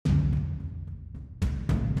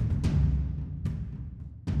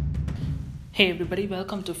Hey everybody,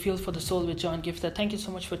 welcome to Fuel for the Soul with John Gifter. Thank you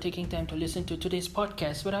so much for taking time to listen to today's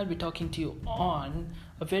podcast where I'll be talking to you on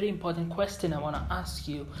a very important question I want to ask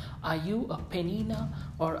you. Are you a Peninnah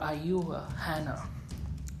or are you a Hannah?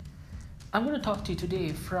 I'm going to talk to you today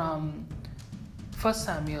from 1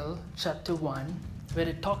 Samuel chapter 1 where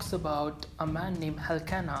it talks about a man named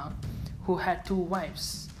Elkanah who had two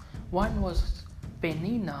wives. One was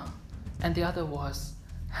Peninnah and the other was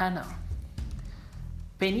Hannah.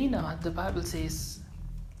 Peninnah, the Bible says,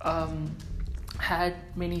 had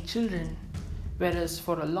many children, whereas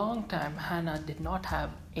for a long time Hannah did not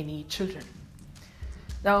have any children.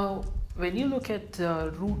 Now, when you look at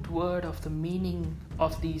the root word of the meaning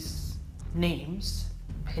of these names,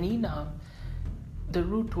 Peninnah, the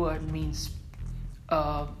root word means,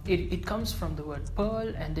 it comes from the word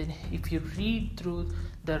pearl, and then if you read through,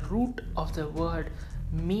 the root of the word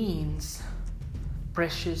means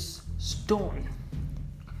precious stone.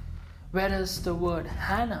 Whereas the word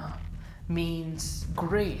Hannah means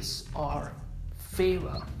grace or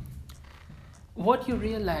favor. What you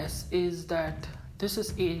realize is that this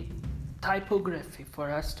is a typography for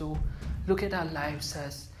us to look at our lives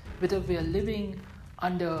as whether we are living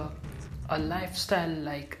under a lifestyle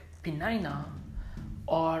like Peninnah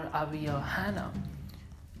or are we a Hannah.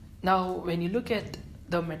 Now, when you look at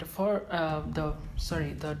the metaphor,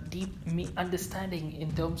 the deep understanding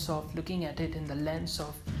in terms of looking at it in the lens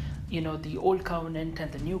of the old covenant and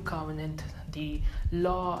the new covenant, the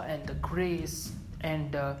law and the grace,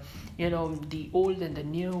 and the old and the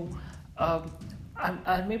new.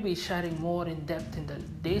 I may be sharing more in depth in the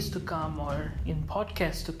days to come or in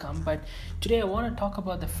podcasts to come, but today I want to talk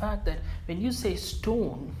about the fact that when you say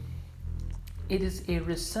stone, it is a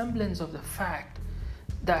resemblance of the fact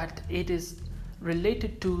that it is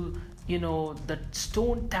related to the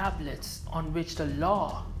stone tablets on which the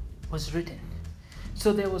law was written.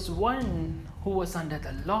 So there was one who was under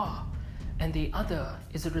the law, and the other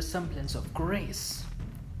is a resemblance of grace.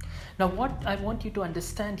 Now, what I want you to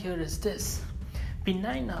understand here is this.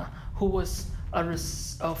 Peninnah, who was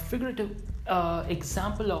a figurative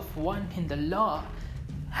example of one in the law,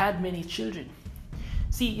 had many children.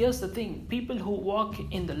 See, here's the thing. People who walk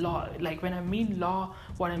in the law, like when I mean law,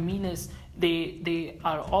 what I mean is they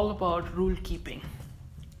are all about rule keeping.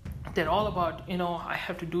 They're all about, I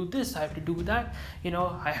have to do this, I have to do that,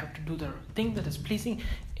 I have to do the thing that is pleasing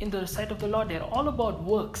in the sight of the Lord. They're all about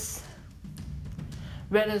works.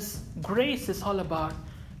 Whereas grace is all about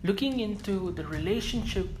looking into the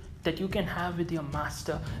relationship that you can have with your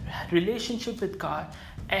master, relationship with God,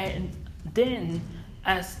 and then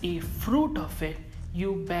as a fruit of it,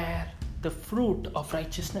 you bear the fruit of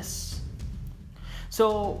righteousness.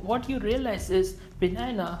 So what you realize is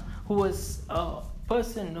Peninnah, who was a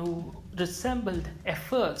person who resembled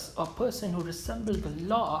efforts, or person who resembled the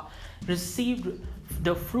law, received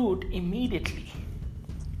the fruit immediately.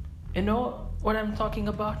 You know what I'm talking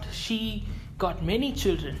about? She got many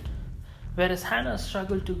children, whereas Hannah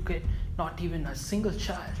struggled to get not even a single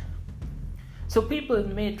child. So people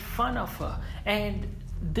made fun of her, and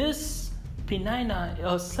this Peninnah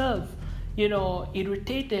herself,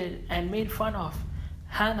 irritated and made fun of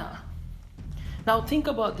Hannah. Now think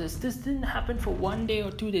about this. This didn't happen for 1 day or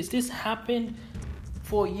 2 days. This happened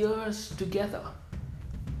for years together.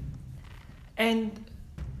 And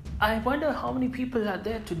I wonder how many people are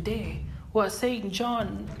there today who are saying,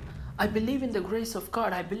 John, I believe in the grace of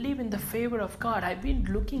God. I believe in the favor of God. I've been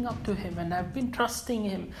looking up to Him and I've been trusting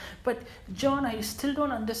Him. But John, I still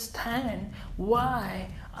don't understand why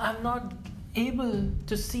I'm not able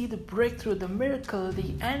to see the breakthrough, the miracle,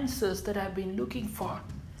 the answers that I've been looking for.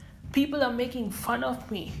 People are making fun of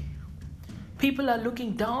me. People are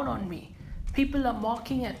looking down on me. People are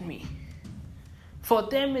mocking at me. For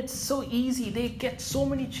them, it's so easy. They get so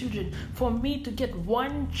many children. For me to get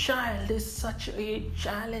one child is such a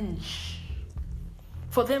challenge.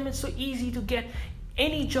 For them, it's so easy to get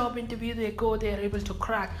any job interview they go, they are able to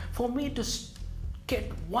crack. For me to get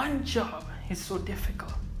one job is so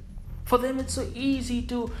difficult. For them, it's so easy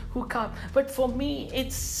to hook up. But for me,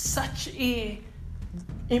 it's such a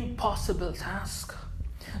impossible task.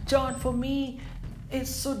 John, for me, it's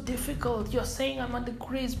so difficult. You're saying I'm under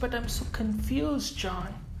grace, but I'm so confused, John.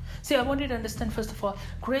 See, I want you to understand, first of all,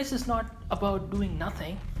 grace is not about doing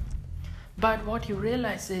nothing. But what you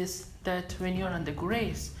realize is that when you're under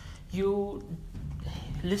grace, you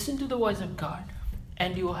listen to the voice of God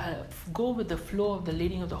and you go with the flow of the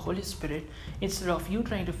leading of the Holy Spirit instead of you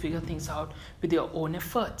trying to figure things out with your own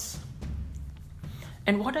efforts.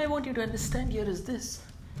 And what I want you to understand here is this.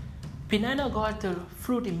 Peninnah got the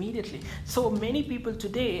fruit immediately. So many people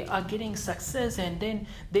today are getting success and then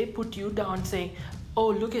they put you down saying, oh,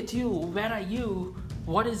 look at you, where are you?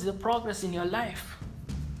 What is the progress in your life?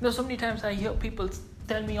 So many times I hear people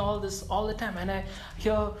tell me all this all the time, and I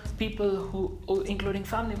hear people who, including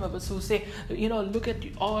family members, who say, look at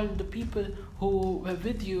all the people who were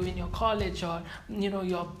with you in your college, or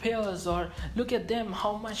your peers, or look at them,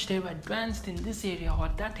 how much they've advanced in this area or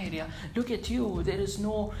that area. Look at you, there is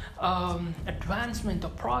no advancement or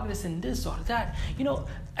progress in this or that,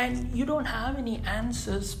 and you don't have any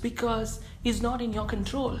answers because it's not in your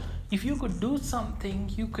control. If you could do something,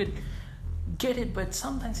 you could get it, but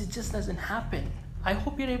sometimes it just doesn't happen. I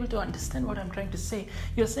hope you're able to understand what I'm trying to say.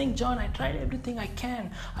 You're saying, John, I tried everything I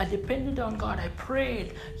can. I depended on God. I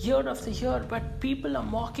prayed year after year, but people are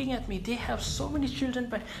mocking at me. They have so many children,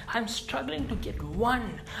 but I'm struggling to get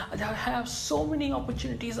one. I have so many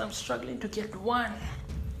opportunities. I'm struggling to get one.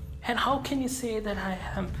 And how can you say that I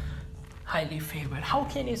am highly favored? How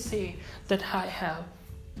can you say that I have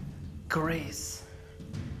grace?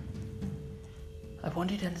 I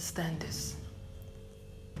want you to understand this.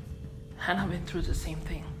 Hannah went through the same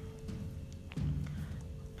thing.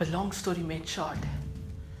 But long story made short,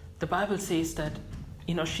 the Bible says that,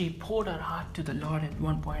 she poured her heart to the Lord at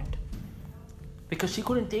one point because she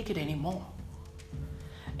couldn't take it anymore.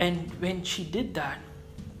 And when she did that,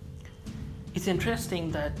 it's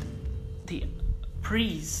interesting that the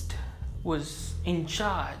priest was in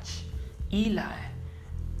charge, Eli.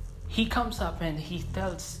 He comes up and he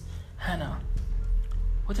tells Hannah,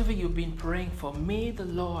 whatever you've been praying for, may the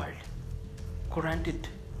Lord grant it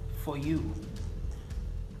for you.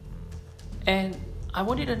 And I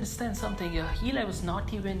want you to understand something here. Eli was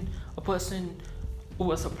not even a person who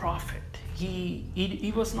was a prophet.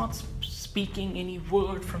 He was not speaking any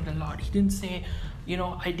word from the Lord. He didn't say,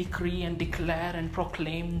 I decree and declare and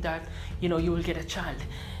proclaim that, you will get a child.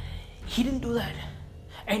 He didn't do that.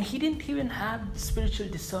 And he didn't even have spiritual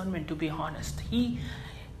discernment, to be honest. He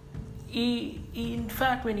in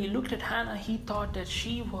fact, when he looked at Hannah, he thought that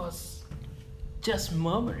she was just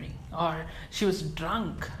murmuring, or she was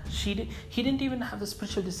drunk. He didn't even have the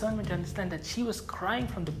spiritual discernment to understand that she was crying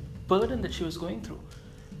from the burden that she was going through.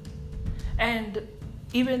 And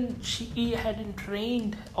even he hadn't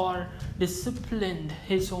trained or disciplined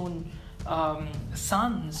his own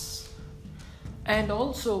sons. And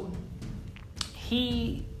also,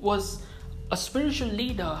 he was a spiritual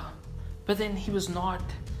leader, but then he was not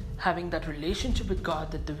having that relationship with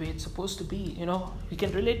God that the way it's supposed to be. We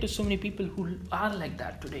can relate to so many people who are like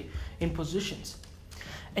that today in positions.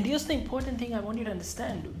 And here's the important thing I want you to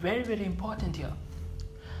understand, very, very important here.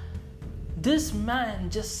 This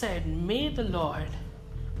man just said, may the Lord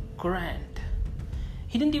grant.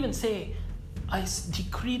 He didn't even say, I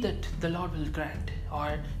decree that the Lord will grant,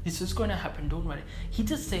 or this is going to happen, don't worry. He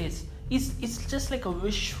just says, it's just like a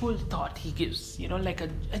wishful thought he gives,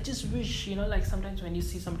 I just wish, like sometimes when you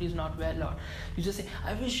see somebody who's not well, or you just say,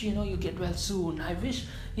 I wish, you get well soon. I wish,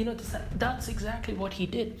 that's exactly what he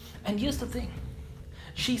did. And here's the thing.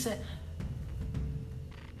 She said,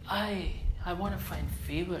 I want to find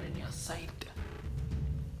favor in your sight.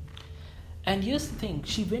 And here's the thing.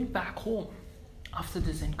 She went back home after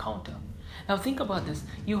this encounter. Now think about this.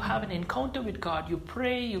 You have an encounter with God. You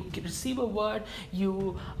pray, you receive a word,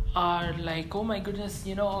 you are like, oh my goodness,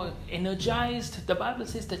 energized. The Bible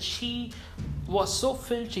says that she was so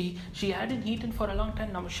filled. She hadn't eaten for a long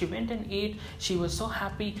time. Now she went and ate. She was so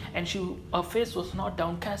happy, and her face was not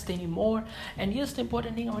downcast anymore. And here's the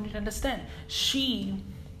important thing I want you to understand. She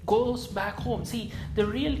goes back home. See, the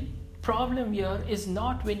real problem here is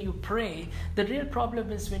not when you pray. The real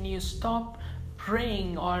problem is when you stop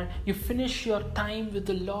praying, or you finish your time with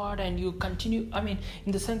the Lord and you continue,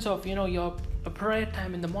 in the sense of, your prayer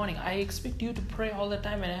time in the morning. I expect you to pray all the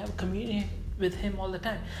time and have communion with Him all the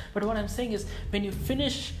time. But what I'm saying is, when you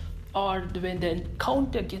finish, or when the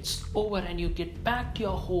encounter gets over and you get back to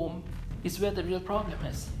your home, is where the real problem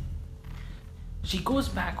is. She goes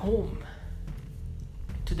back home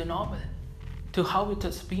to the normal, to how it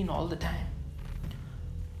has been all the time.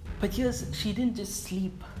 But yes, she didn't just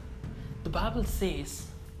sleep. The Bible says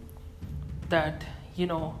that,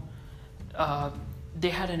 they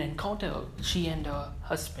had an encounter, she and her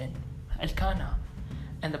husband, Elkanah.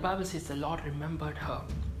 And the Bible says the Lord remembered her.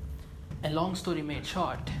 And long story made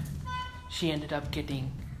short, she ended up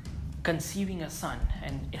conceiving a son,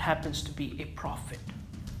 and it happens to be a prophet.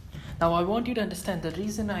 Now, I want you to understand the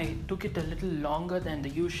reason I took it a little longer than the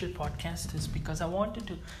usual podcast is because I wanted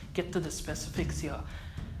to get to the specifics here.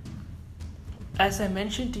 As I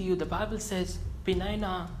mentioned to you, the Bible says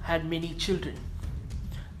Peninnah had many children.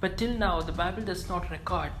 But till now, the Bible does not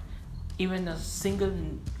record even a single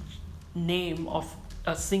name of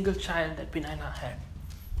a single child that Peninnah had.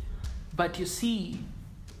 But you see,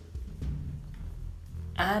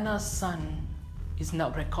 Anna's son is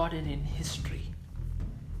now recorded in history,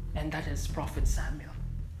 and that is Prophet Samuel.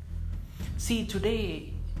 See,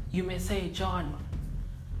 today you may say, John,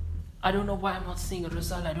 I don't know why I'm not seeing a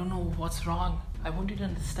result. I don't know what's wrong. I want you to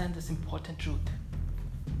understand this important truth.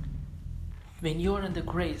 When you're in the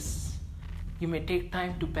grace, you may take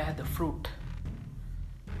time to bear the fruit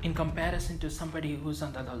in comparison to somebody who's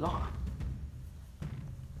under the law.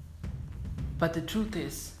 But the truth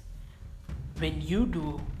is, when you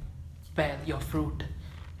do bear your fruit,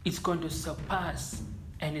 it's going to surpass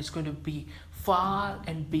and it's going to be far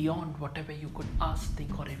and beyond whatever you could ask,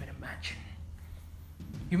 think, or even imagine.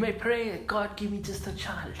 You may pray, God, give me just a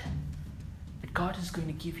child. But God is going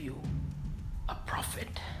to give you a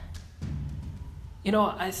prophet. You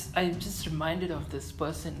know, I'm just reminded of this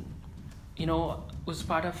person, you know, who's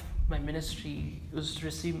part of my ministry, who's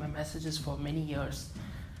received my messages for many years.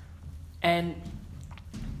 And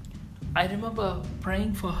I remember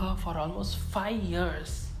praying for her for almost 5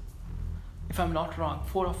 years. If I'm not wrong,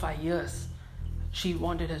 4 or 5 years. She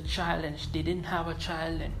wanted a child and they didn't have a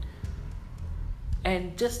child.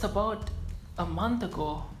 And just about a month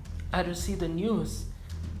ago, I received the news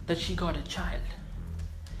that she got a child.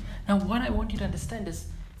 Now, what I want you to understand is,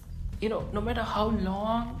 you know, no matter how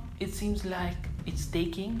long it seems like it's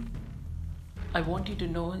taking, I want you to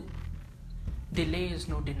know delay is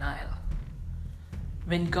no denial.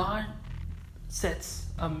 When God sets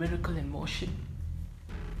a miracle in motion,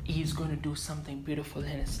 He is going to do something beautiful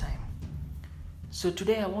in His time. So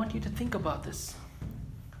today I want you to think about this.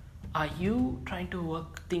 Are you trying to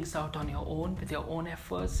work things out on your own with your own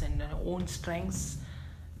efforts and your own strengths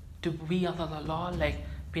to be under the law like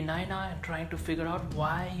Peninnah and trying to figure out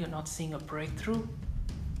why you're not seeing a breakthrough?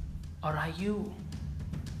 Or are you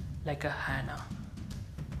like a Hannah?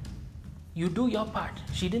 You do your part.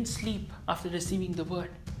 She didn't sleep after receiving the word.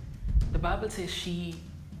 The Bible says she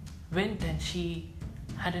went and she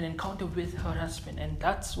had an encounter with her husband, and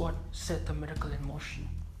that's what set the miracle in motion.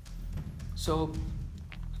 So,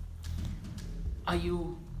 are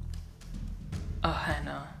you a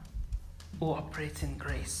Hannah who operates in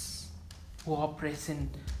grace, who operates in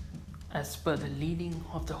as per the leading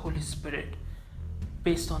of the Holy Spirit,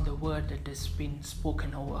 based on the word that has been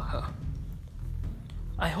spoken over her?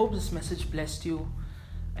 I hope this message blessed you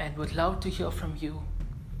and would love to hear from you.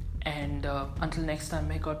 And until next time,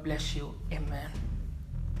 may God bless you. Amen.